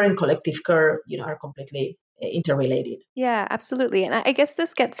self-care and collective care, are completely interrelated. Yeah, absolutely. And I guess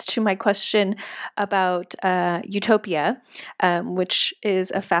this gets to my question about Utopia, which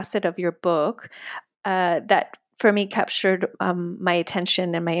is a facet of your book that for me captured my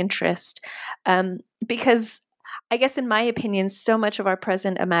attention and my interest, because I guess, in my opinion, so much of our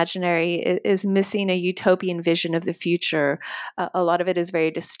present imaginary is missing a utopian vision of the future. A lot of it is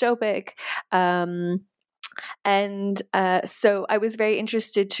very dystopic. So I was very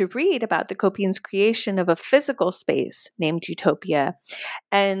interested to read about the Copians' creation of a physical space named Utopia.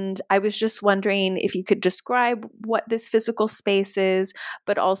 And I was just wondering if you could describe what this physical space is,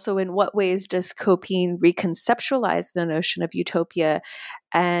 but also in what ways does Copien reconceptualize the notion of utopia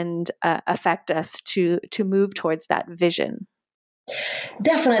and affect us to move towards that vision?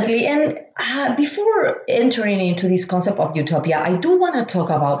 Definitely. And before entering into this concept of utopia, I do want to talk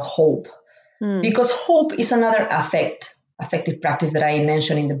about hope. Because hope is another affective practice that I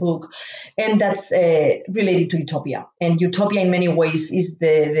mentioned in the book, and that's related to utopia. And utopia, in many ways, is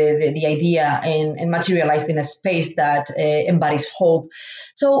the idea and materialized in a space that embodies hope.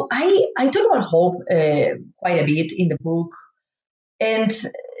 So I talk about hope quite a bit in the book, and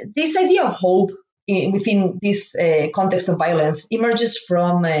this idea of hope within this context of violence emerges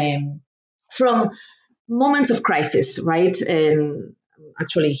from moments of crisis, right? And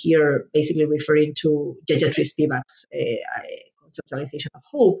actually here basically referring to Gayatri Spivak's conceptualization of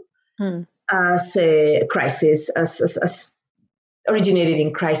hope as a crisis, as originated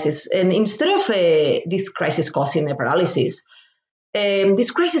in crisis. And instead of this crisis causing a paralysis,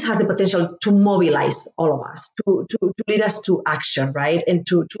 this crisis has the potential to mobilize all of us, to lead us to action, right? And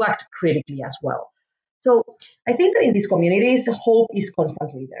to act critically as well. So I think that in these communities, hope is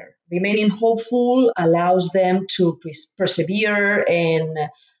constantly there. Remaining hopeful allows them to persevere and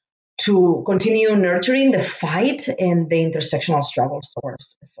to continue nurturing the fight and the intersectional struggles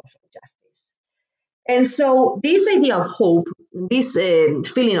towards social justice. And so this idea of hope, this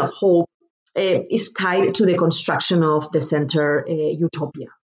feeling of hope, is tied to the construction of the center Utopia.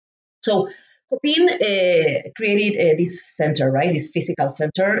 So Copien created this center, right, this physical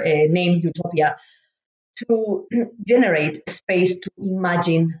center named Utopia, to generate space to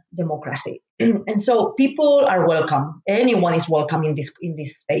imagine democracy. And so people are welcome. Anyone is welcome in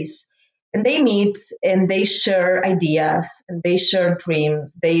this space. And they meet and they share ideas and they share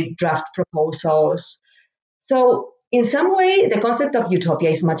dreams. They draft proposals. So in some way, the concept of utopia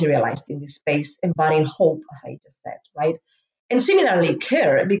is materialized in this space, embodying hope, as I just said, right? And similarly,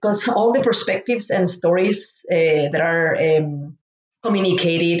 care, because all the perspectives and stories that are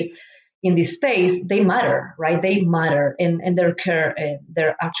communicated in this space, they matter, right? They matter, and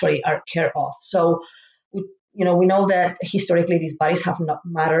they're actually are care of. So, we know that historically these bodies have not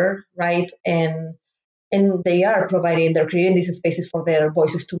matter, right? And they're creating these spaces for their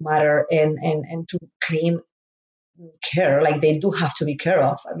voices to matter and to claim care, like they do have to be care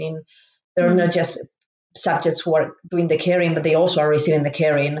of. I mean, they're not just subjects who are doing the caring, but they also are receiving the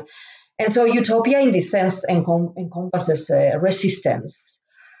caring. And so utopia in this sense encompasses resistance.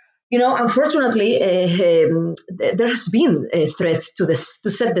 Unfortunately, there has been threats to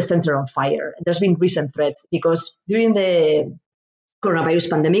set the center on fire. There's been recent threats because during the coronavirus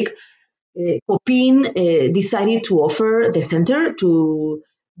pandemic, Copien decided to offer the center to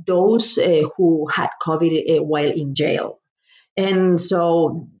those who had COVID while in jail. And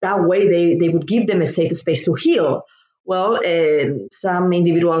so that way they would give them a safe space to heal. Well, some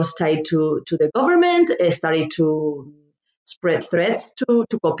individuals tied to the government started to spread threats to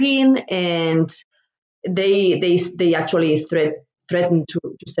Copien, and they actually threatened to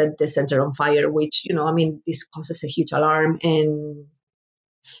set the center on fire, which, this causes a huge alarm. And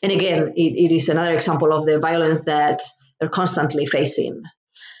again, it is another example of the violence that they're constantly facing.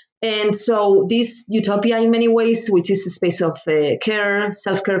 And so this utopia in many ways, which is a space of care,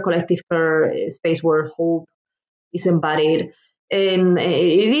 self-care, collective care, a space where hope is embodied. And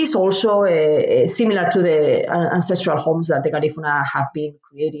it is also similar to the ancestral homes that the Garifuna have been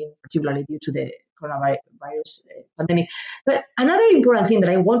creating, particularly due to the coronavirus pandemic. But another important thing that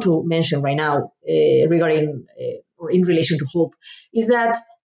I want to mention right now regarding or in relation to hope is that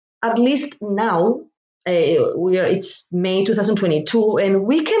at least now, it's May 2022, and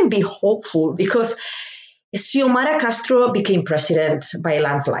we can be hopeful because Xiomara Castro became president by a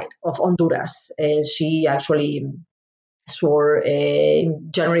landslide of Honduras. She actually swore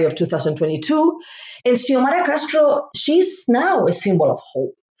in January of 2022. And Xiomara Castro, she's now a symbol of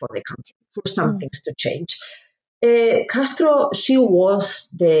hope for the country, for some things to change. Castro, she's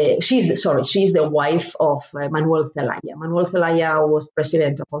the wife of Manuel Zelaya. Manuel Zelaya was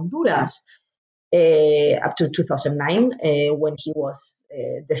president of Honduras up to 2009 when he was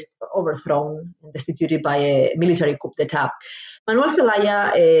overthrown and destituted by a military coup d'etat. Manuel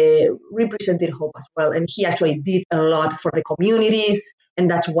Zelaya represented hope as well, and he actually did a lot for the communities, and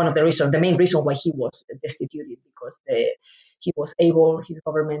that's one of the main reason why he was destituted, because his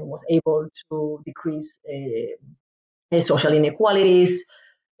government was able to decrease social inequalities,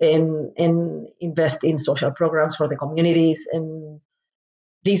 and invest in social programs for the communities. And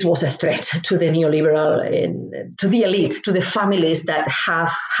this was a threat to the neoliberal and to the elite, to the families that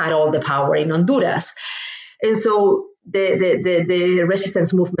have had all the power in Honduras. And so the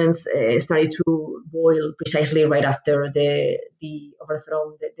resistance movements started to boil precisely right after the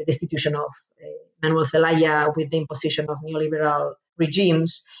overthrow, the destitution of Manuel Zelaya with the imposition of neoliberal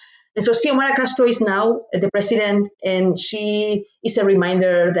regimes. And so Xiomara Castro is now the president, and she is a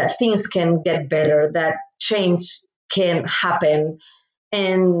reminder that things can get better, that change can happen,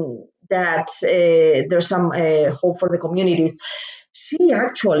 and that there's some hope for the communities. She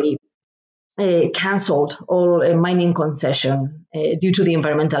actually canceled all mining concession due to the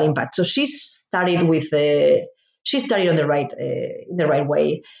environmental impact. So she started on the right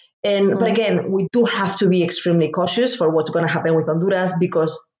way. And but again, we do have to be extremely cautious for what's going to happen with Honduras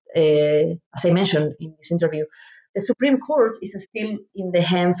because, as I mentioned in this interview, the Supreme Court is still in the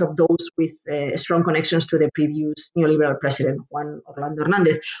hands of those with strong connections to the previous neoliberal president, Juan Orlando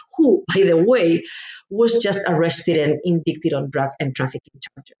Hernandez, who, by the way, was just arrested and indicted on drug and trafficking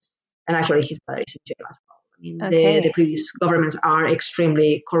charges. And actually, his father is in jail as well. I mean, the previous governments are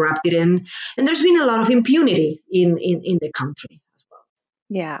extremely corrupted, and there's been a lot of impunity in the country as well.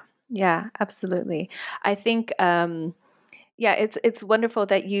 Yeah, absolutely. I think, it's wonderful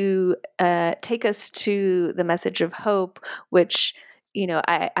that you take us to the message of hope, which,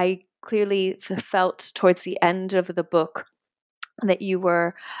 I clearly felt towards the end of the book that you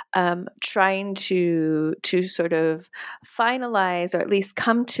were trying to sort of finalize, or at least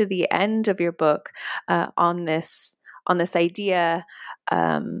come to the end of your book on this idea,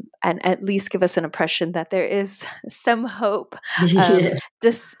 and at least give us an impression that there is some hope,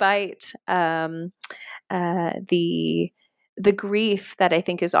 despite the grief that I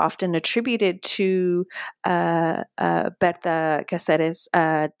think is often attributed to Berta Cáceres'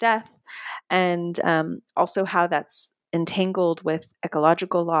 death, and also how that's entangled with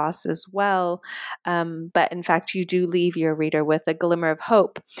ecological loss as well. But in fact, you do leave your reader with a glimmer of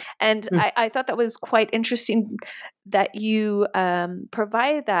hope. And I thought that was quite interesting that you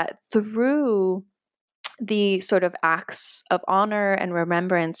provide that through the sort of acts of honor and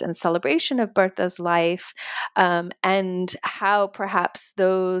remembrance and celebration of Berta's life, and how perhaps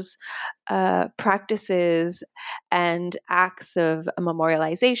those practices and acts of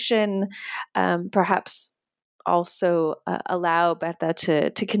memorialization perhaps also allow Berta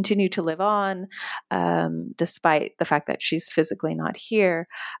to continue to live on, despite the fact that she's physically not here.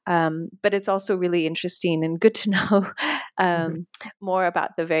 But it's also really interesting and good to know more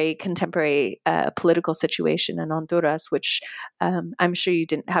about the very contemporary political situation in Honduras, which I'm sure you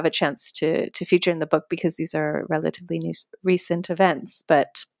didn't have a chance to feature in the book because these are relatively recent events.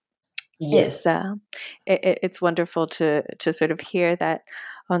 But yes, it's wonderful to sort of hear that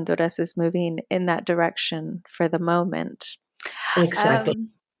Honduras is moving in that direction for the moment. Exactly.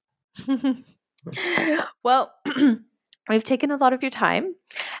 Well, we've taken a lot of your time,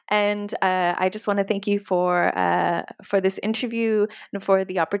 and I just want to thank you for this interview and for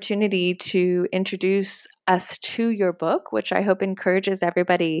the opportunity to introduce us to your book, which I hope encourages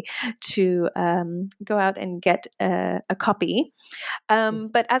everybody to go out and get a copy.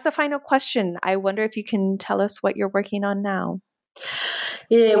 But as a final question, I wonder if you can tell us what you're working on now.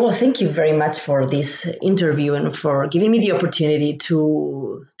 Yeah, well, thank you very much for this interview and for giving me the opportunity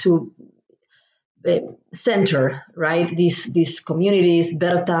to center, right, these communities.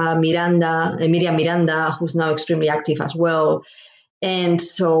 Berta, Miriam Miranda, who's now extremely active as well. And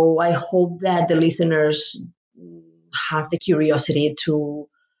so I hope that the listeners have the curiosity to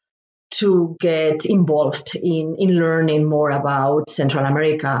get involved in learning more about Central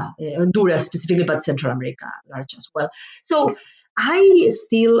America, Honduras specifically, but Central America large as well. So I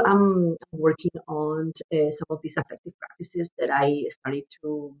still am working on some of these effective practices that I started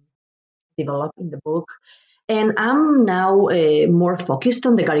to develop in the book. And I'm now more focused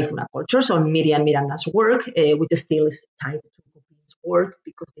on the Garifuna culture, so on Miriam Miranda's work, which still is tied to Copin's work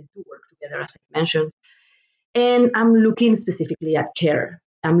because they do work together, as I mentioned. And I'm looking specifically at care.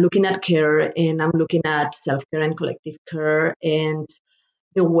 I'm looking at care, and I'm looking at self-care and collective care, and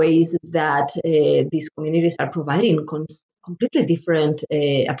the ways that these communities are providing completely different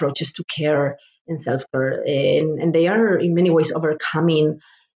approaches to care and self-care. And they are in many ways overcoming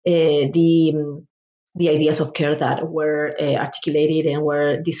the ideas of care that were articulated and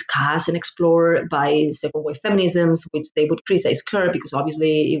were discussed and explored by second wave feminisms, which they would criticize care because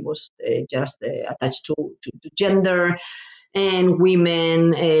obviously it was just attached to gender, and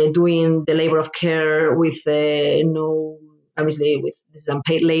women doing the labor of care with no obviously with this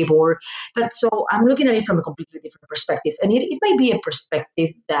unpaid labor. But so I'm looking at it from a completely different perspective. And it might be a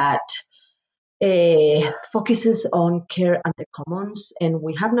perspective that focuses on care and the commons. And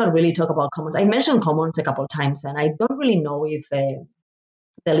we have not really talked about commons. I mentioned commons a couple of times, and I don't really know if the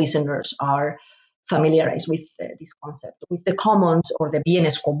listeners are familiarized with this concept. With the commons, or the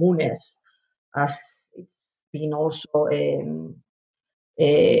bienes comunes, as it's been also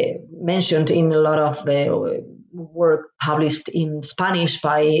mentioned in a lot of work published in Spanish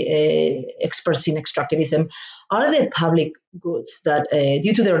by experts in extractivism, are the public goods that,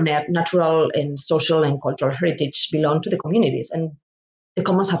 due to their natural and social and cultural heritage, belong to the communities, and the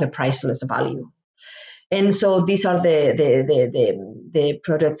commons have a priceless value. And so these are the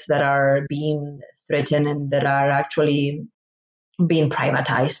products that are being threatened and that are actually being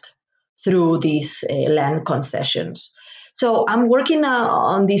privatized through these land concessions. So I'm working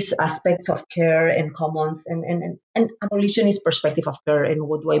on these aspects of care and commons and abolitionist perspective of care. And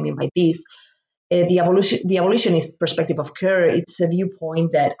what do I mean by this? The abolitionist perspective of care, it's a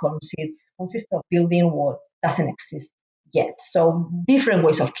viewpoint that consists of building what doesn't exist yet. So different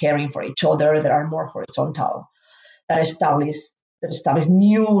ways of caring for each other that are more horizontal, that establish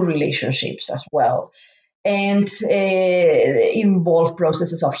new relationships as well, and involve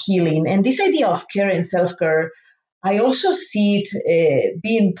processes of healing. And this idea of care and self-care, I also see it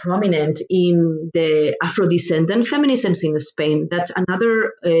being prominent in the Afro-descendant feminisms in Spain. That's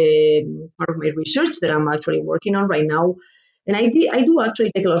another part of my research that I'm actually working on right now. And I do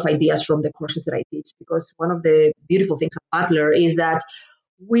actually take a lot of ideas from the courses that I teach, because one of the beautiful things of Butler is that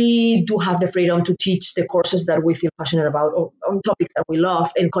we do have the freedom to teach the courses that we feel passionate about, or on topics that we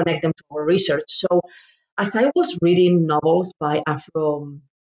love, and connect them to our research. So as I was reading novels by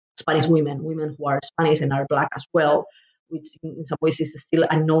Afro-Spanish women who are Spanish and are Black as well, which in some ways is still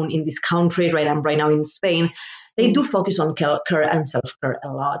unknown in this country, right? I'm right now in Spain. They do focus on care and self-care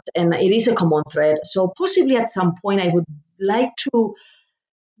a lot, and it is a common thread. So possibly at some point I would like to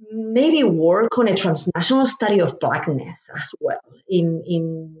maybe work on a transnational study of Blackness as well,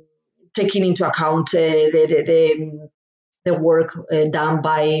 in taking into account the work done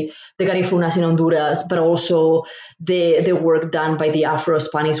by the Garifunas in Honduras, but also the work done by the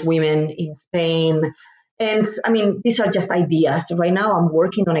Afro-Spanish women in Spain. And I mean, these are just ideas. Right now, I'm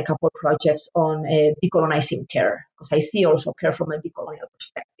working on a couple of projects on decolonizing care, because I see also care from a decolonial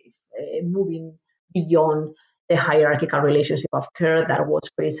perspective, moving beyond the hierarchical relationship of care that was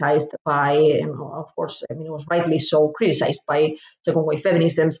criticized by, and of course, I mean, it was rightly so criticized by second wave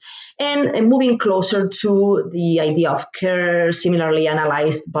feminisms, and moving closer to the idea of care, similarly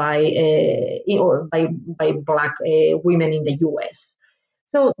analyzed by Black women in the U.S.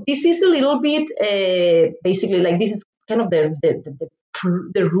 So this is a little bit basically like this is kind of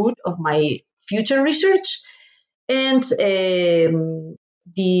the root of my future research, and the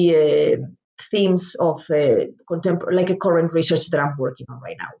themes of contemporary, like a current research that I'm working on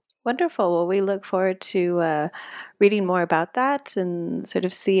right now. Wonderful. Well, we look forward to reading more about that and sort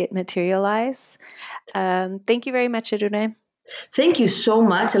of see it materialize. Thank you very much, Edurne. Thank you so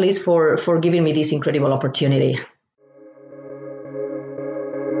much, Elise, for giving me this incredible opportunity.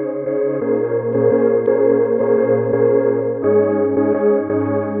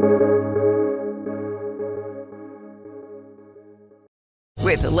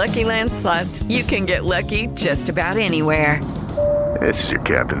 With the Lucky Land Slots, you can get lucky just about anywhere. This is your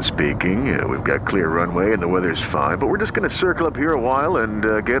captain speaking. We've got clear runway and the weather's fine, but we're just going to circle up here a while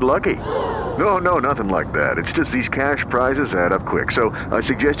and get lucky. No, nothing like that. It's just these cash prizes add up quick. So I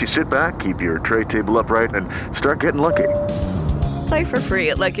suggest you sit back, keep your tray table upright, and start getting lucky. Play for free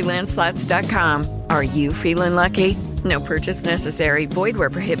at LuckyLandSlots.com. Are you feeling lucky? No purchase necessary. Void where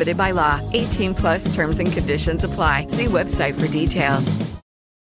prohibited by law. 18+ terms and conditions apply. See website for details.